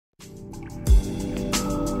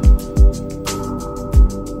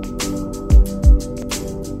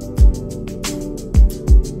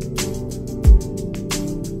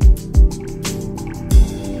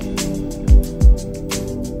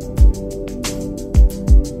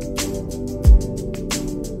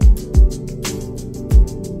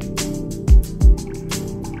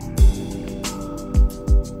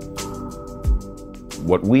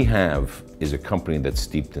What we have is a company that's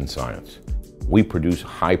steeped in science. We produce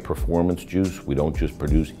high-performance juice. We don't just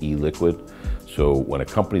produce e-liquid. So when a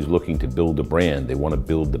company's looking to build a brand, they want to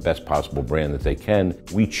build the best possible brand that they can.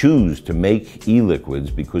 We choose to make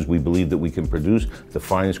e-liquids because we believe that we can produce the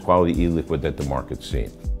finest quality e-liquid that the market's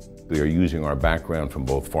seen. We are using our background from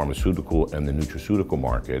both pharmaceutical and the nutraceutical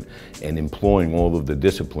market and employing all of the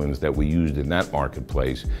disciplines that we used in that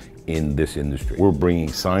marketplace in this industry. We're bringing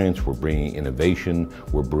science, we're bringing innovation,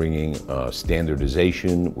 we're bringing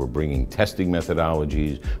standardization, we're bringing testing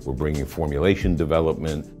methodologies, we're bringing formulation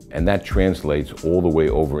development, and that translates all the way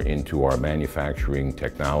over into our manufacturing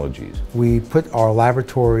technologies. We put our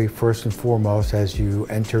laboratory first and foremost as you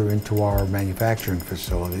enter into our manufacturing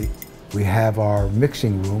facility. We have our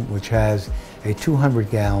mixing room, which has a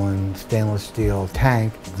 200-gallon stainless steel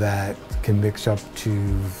tank that can mix up to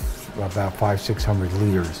about 500-600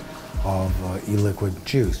 liters of e-liquid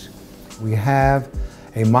juice. We have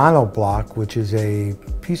a monoblock, which is a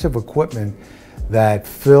piece of equipment that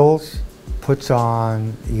fills, puts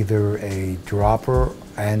on either a dropper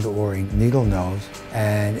and or a needle nose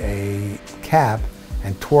and a cap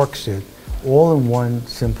and torques it all in one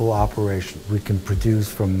simple operation. We can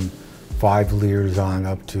produce from 5 liters on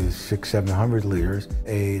up to 600-700 liters.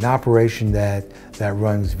 An operation that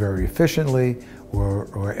runs very efficiently,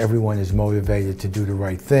 where everyone is motivated to do the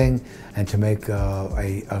right thing and to make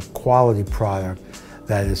a quality product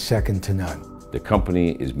that is second to none. The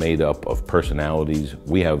company is made up of personalities.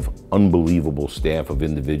 We have unbelievable staff of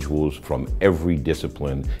individuals from every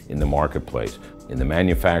discipline in the marketplace, in the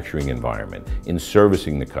manufacturing environment, in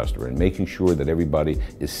servicing the customer, and making sure that everybody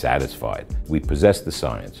is satisfied. We possess the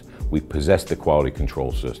science. We possess the quality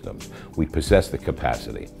control systems. We possess the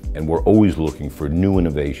capacity. And we're always looking for new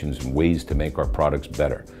innovations and ways to make our products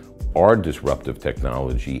better. Our disruptive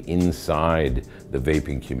technology inside the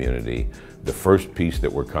vaping community, the first piece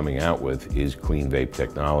that we're coming out with is clean vape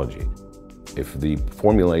technology. If the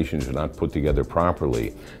formulations are not put together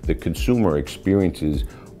properly, the consumer experiences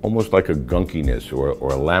almost like a gunkiness or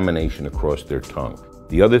a lamination across their tongue.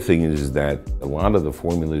 The other thing is that a lot of the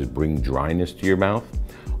formulas bring dryness to your mouth.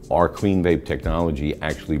 Our clean vape technology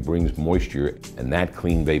actually brings moisture, and that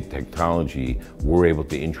clean vape technology we're able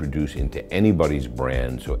to introduce into anybody's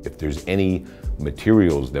brand. So if there's any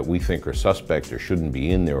materials that we think are suspect or shouldn't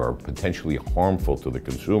be in there or potentially harmful to the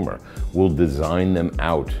consumer, we'll design them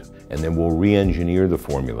out, and then we'll re-engineer the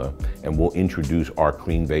formula and we'll introduce our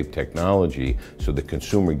clean vape technology so the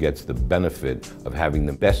consumer gets the benefit of having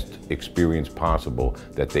the best experience possible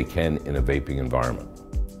that they can in a vaping environment.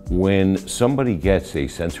 When somebody gets a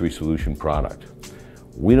sensory solution product,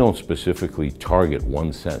 we don't specifically target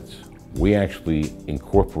one sense. We actually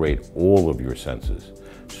incorporate all of your senses.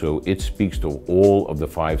 So it speaks to all of the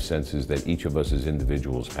 5 senses that each of us as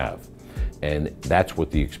individuals have. And that's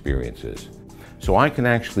what the experience is. So I can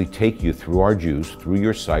actually take you through our juice, through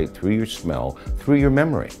your sight, through your smell, through your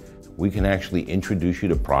memory. We can actually introduce you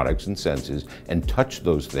to products and senses and touch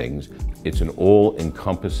those things. It's an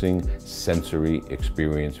all-encompassing sensory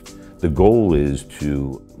experience. The goal is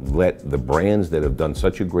to let the brands that have done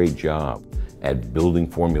such a great job at building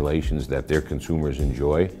formulations that their consumers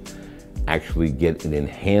enjoy actually get an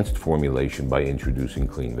enhanced formulation by introducing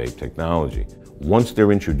clean vape technology. Once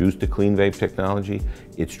they're introduced to clean vape technology,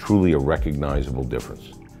 it's truly a recognizable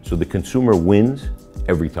difference. So the consumer wins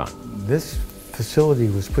every time. This facility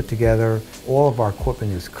was put together. All of our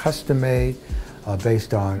equipment is custom made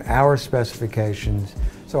based on our specifications.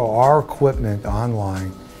 So our equipment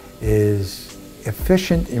online is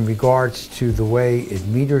efficient in regards to the way it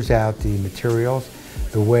meters out the materials,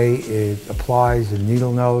 the way it applies the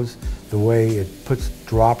needle nose, the way it puts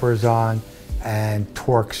droppers on and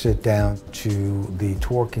torques it down to the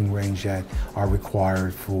torquing range that are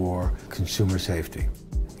required for consumer safety.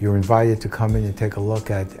 You're invited to come in and take a look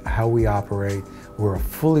at how we operate. We're a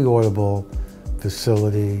fully audible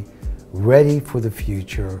facility, ready for the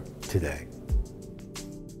future today.